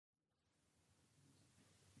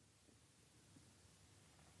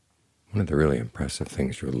One of the really impressive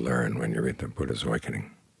things you learn when you read the Buddha's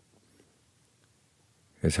Awakening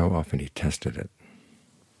is how often he tested it.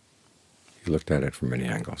 He looked at it from many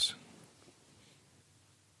angles.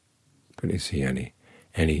 Could he see any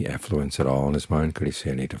effluence at all in his mind? Could he see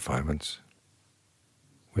any defilements?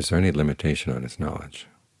 Was there any limitation on his knowledge?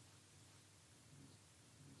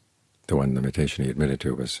 The one limitation he admitted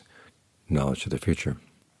to was knowledge of the future.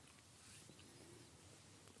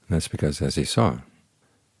 And that's because, as he saw,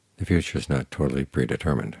 the future is not totally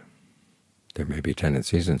predetermined. There may be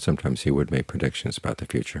tendencies, and sometimes he would make predictions about the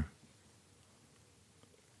future,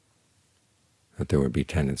 that there would be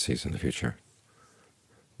tendencies in the future,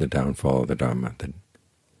 the downfall of the Dhamma,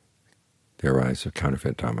 the rise of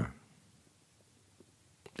counterfeit Dhamma,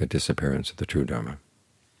 the disappearance of the true Dhamma.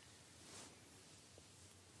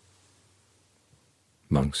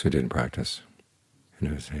 Monks who didn't practice,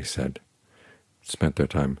 and as he said, spent their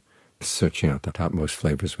time searching out the topmost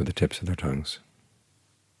flavors with the tips of their tongues.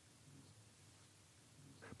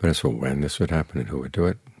 But as for when this would happen and who would do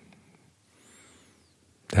it,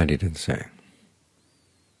 that he didn't say.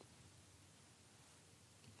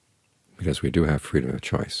 Because we do have freedom of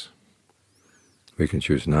choice. We can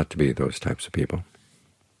choose not to be those types of people.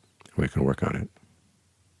 We can work on it.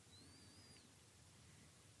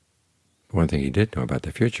 One thing he did know about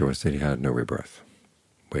the future was that he had no rebirth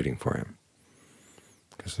waiting for him,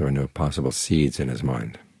 because there were no possible seeds in his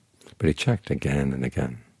mind. But he checked again and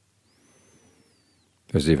again.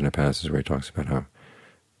 There's even a passage where he talks about how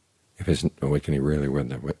if his awakening really were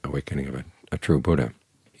the awakening of a true Buddha,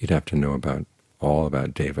 he'd have to know all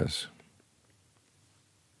about devas,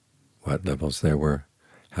 what levels there were,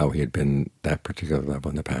 how he had been that particular level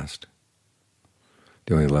in the past.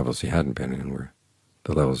 The only levels he hadn't been in were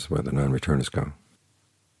the levels where the non-returners go.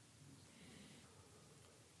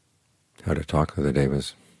 How to talk with the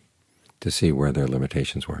devas, to see where their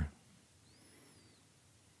limitations were.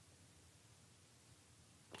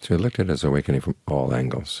 So he looked at his awakening from all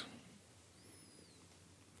angles.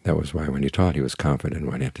 That was why when he taught, he was confident in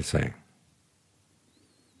what he had to say.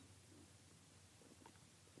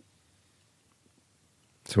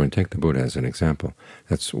 So when we take the Buddha as an example,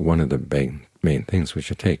 that's one of the main things we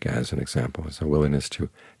should take as an example, is a willingness to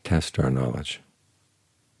test our knowledge,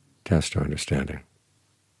 test our understanding.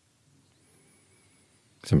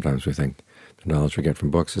 Sometimes we think the knowledge we get from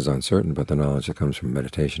books is uncertain, but the knowledge that comes from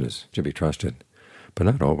meditation is to be trusted. But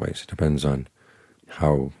not always. It depends on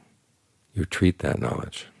how you treat that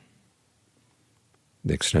knowledge,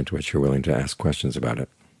 the extent to which you're willing to ask questions about it,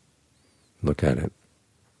 look at it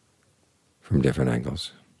from different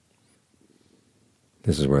angles.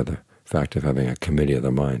 This is where the fact of having a committee of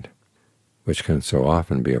the mind, which can so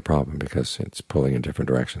often be a problem because it's pulling in different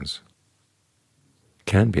directions,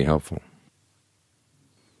 can be helpful.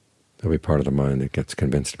 There'll be part of the mind that gets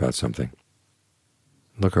convinced about something.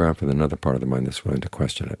 Look around for another part of the mind that's willing to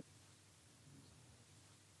question it.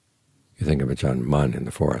 You think of Ajahn Mun in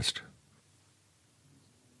the forest.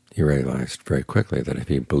 He realized very quickly that if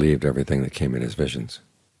he believed everything that came in his visions,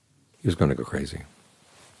 he was going to go crazy.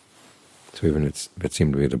 So even if it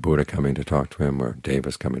seemed to be the Buddha coming to talk to him or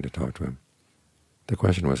devas coming to talk to him, the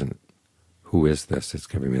question wasn't, who is this that's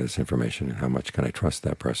giving me this information and how much can I trust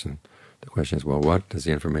that person? The question is, well, what does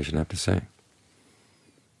the information have to say?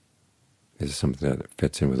 Is it something that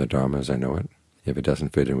fits in with the Dharma as I know it? If it doesn't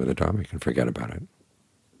fit in with the Dharma, you can forget about it.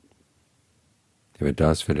 If it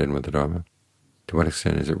does fit in with the Dharma, to what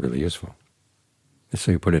extent is it really useful? And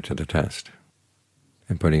so you put it to the test.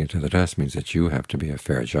 And putting it to the test means that you have to be a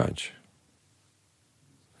fair judge.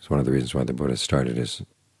 It's one of the reasons why the Buddha started his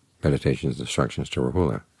meditations instructions to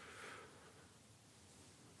Rahula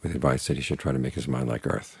with advice that he should try to make his mind like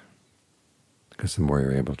earth. Because the more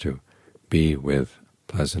you're able to be with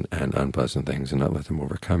pleasant and unpleasant things and not let them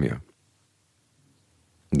overcome you,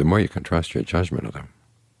 the more you can trust your judgment of them,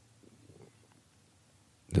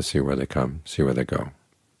 to see where they come, see where they go.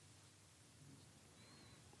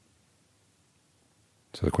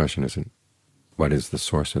 So the question isn't, what is the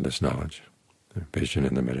source of this knowledge? The vision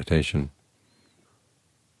in the meditation,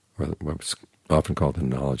 or what's often called the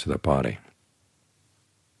knowledge of the body.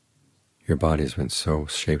 Your body has been so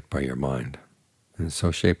shaped by your mind, and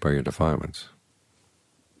so shaped by your defilements,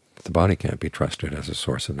 that the body can't be trusted as a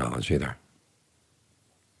source of knowledge either.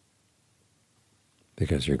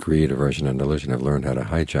 Because your greed, aversion, and delusion have learned how to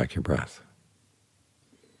hijack your breath.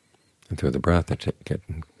 And through the breath they get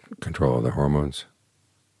in control of the hormones.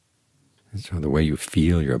 And so the way you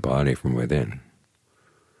feel your body from within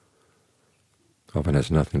often has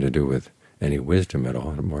nothing to do with any wisdom at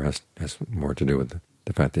all. It has more to do with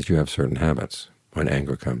the fact that you have certain habits. When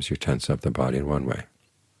anger comes, you tense up the body in one way.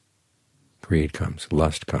 Greed comes,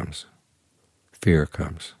 lust comes, fear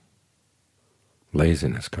comes,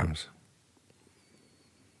 laziness comes.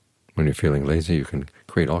 When you're feeling lazy, you can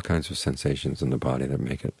create all kinds of sensations in the body that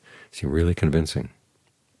make it seem really convincing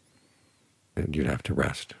that you'd have to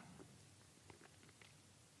rest.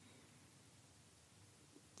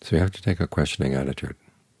 So you have to take a questioning attitude.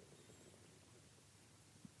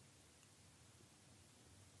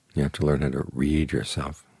 You have to learn how to read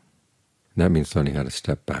yourself. And that means learning how to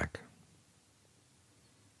step back.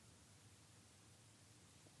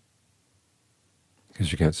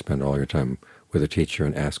 Because you can't spend all your time with a teacher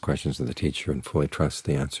and ask questions of the teacher and fully trust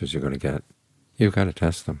the answers you're going to get. You've got to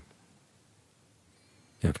test them.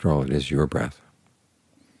 After all, it is your breath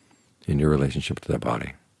in your relationship to the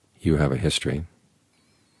body. You have a history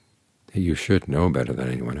that you should know better than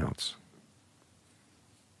anyone else.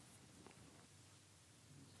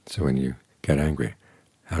 So when you get angry,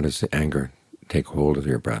 how does the anger take hold of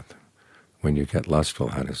your breath? When you get lustful,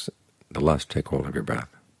 how does the lust take hold of your breath?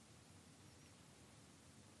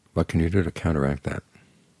 What can you do to counteract that?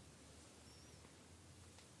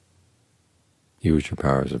 Use your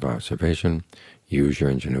powers of observation, use your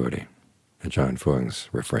ingenuity, John Fuang's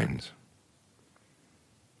refrains.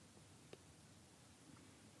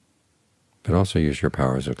 But also use your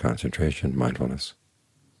powers of concentration, mindfulness,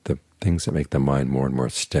 the things that make the mind more and more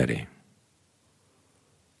steady.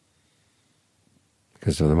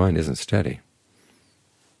 Because if the mind isn't steady,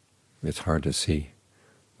 it's hard to see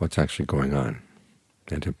what's actually going on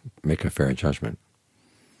and to make a fair judgment.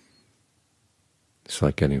 It's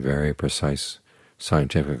like getting very precise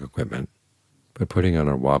scientific equipment, but putting it on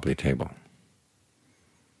a wobbly table.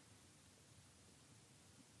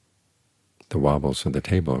 The wobbles of the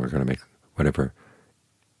table are going to make whatever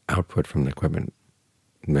output from the equipment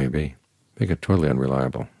may be, make it totally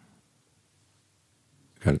unreliable.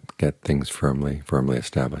 You've got to get things firmly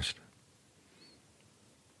established.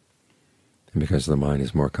 And because the mind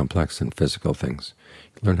is more complex than physical things,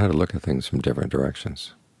 you learn how to look at things from different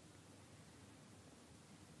directions.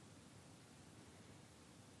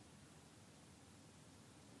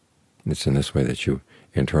 It's in this way that you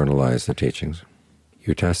internalize the teachings.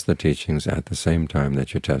 You test the teachings at the same time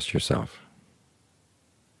that you test yourself.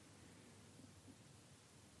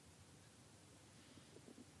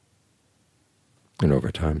 And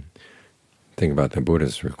over time, think about the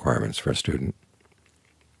Buddha's requirements for a student.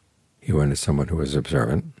 He wanted someone who was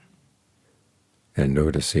observant and no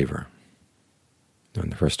deceiver. In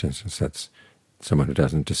the first instance, that's someone who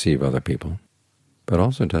doesn't deceive other people, but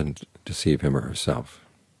also doesn't deceive him or herself.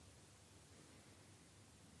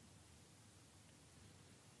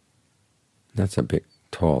 That's a big,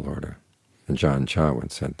 tall order. And John Cha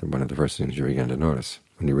once said that one of the first things you begin to notice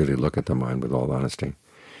when you really look at the mind with all honesty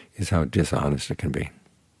is how dishonest it can be.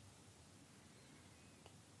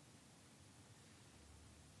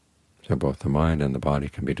 So both the mind and the body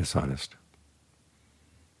can be dishonest.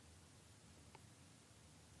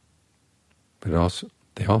 But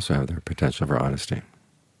they also have their potential for honesty,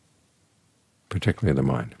 particularly the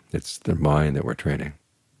mind. It's the mind that we're training.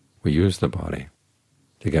 We use the body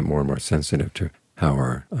to get more and more sensitive to how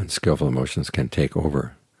our unskillful emotions can take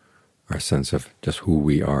over our sense of just who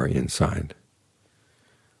we are inside.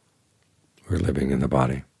 We're living in the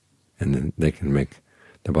body, and then they can make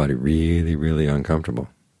the body really, really uncomfortable.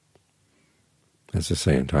 As they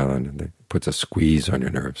say in Thailand, it puts a squeeze on your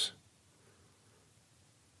nerves.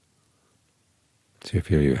 So you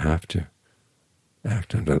feel you have to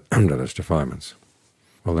act under those defilements.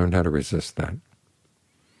 Well, learn how to resist that.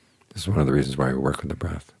 This is one of the reasons why we work with the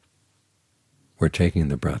breath. We're taking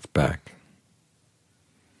the breath back,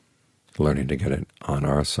 learning to get it on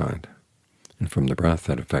our side. And from the breath,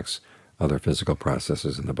 that affects other physical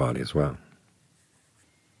processes in the body as well.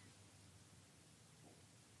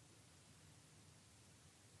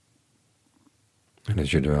 And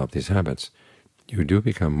as you develop these habits, you do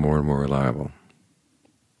become more and more reliable.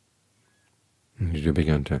 And you do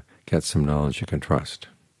begin to get some knowledge you can trust.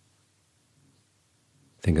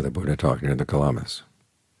 Think of the Buddha talking to the Galamas.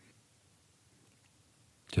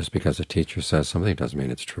 Just because a teacher says something doesn't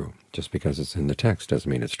mean it's true. Just because it's in the text doesn't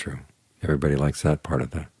mean it's true. Everybody likes that part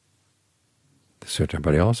of the sutta.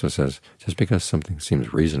 But he also says just because something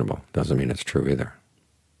seems reasonable doesn't mean it's true either.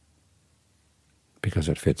 Because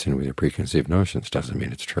it fits in with your preconceived notions doesn't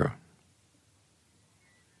mean it's true.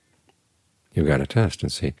 You've got to test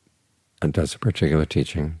and see, does a particular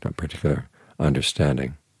teaching, a particular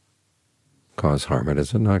understanding cause harm, or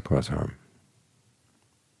does it not cause harm?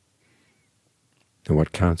 And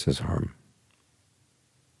what counts as harm?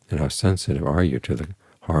 And how sensitive are you to the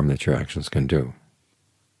harm that your actions can do?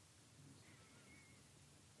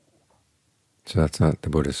 So that's not the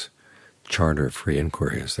Buddhist charter of free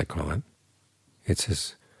inquiry, as they call it. It's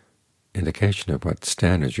this indication of what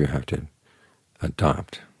standards you have to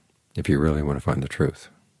adopt if you really want to find the truth.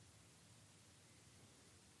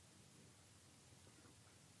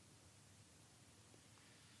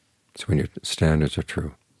 So when your standards are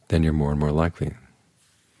true, then you're more and more likely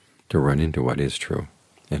to run into what is true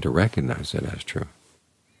and to recognize it as true.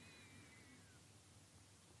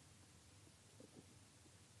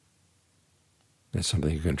 It's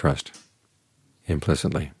something you can trust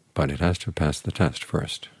implicitly, but it has to pass the test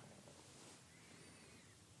first.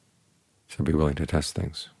 So be willing to test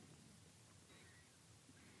things.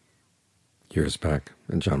 Years back,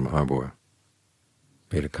 Ajahn Mahabua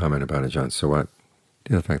made a comment about Ajahn Sawat,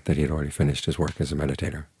 to the fact that he had already finished his work as a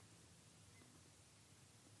meditator.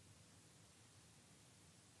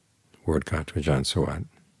 Word got to Ajahn Sawat,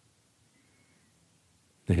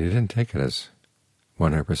 and he didn't take it as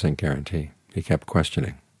 100% guarantee. He kept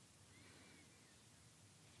questioning.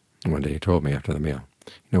 And one day he told me after the meal,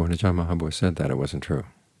 when Ajahn Mahabua said that, it wasn't true.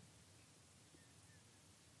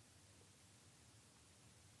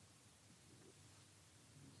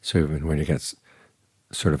 So even when you get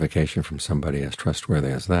certification from somebody as trustworthy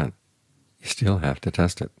as that, you still have to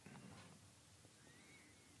test it,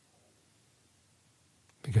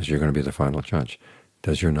 because you're going to be the final judge.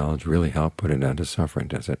 Does your knowledge really help put an end to suffering?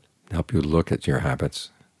 Does it help you look at your habits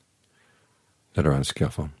that are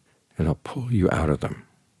unskillful and help pull you out of them?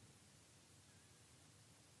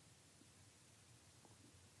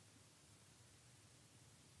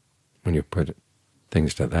 When you put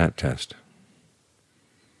things to that test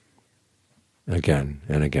again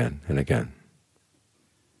and again and again,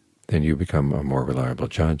 then you become a more reliable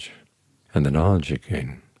judge, and the knowledge you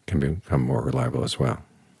gain can become more reliable as well.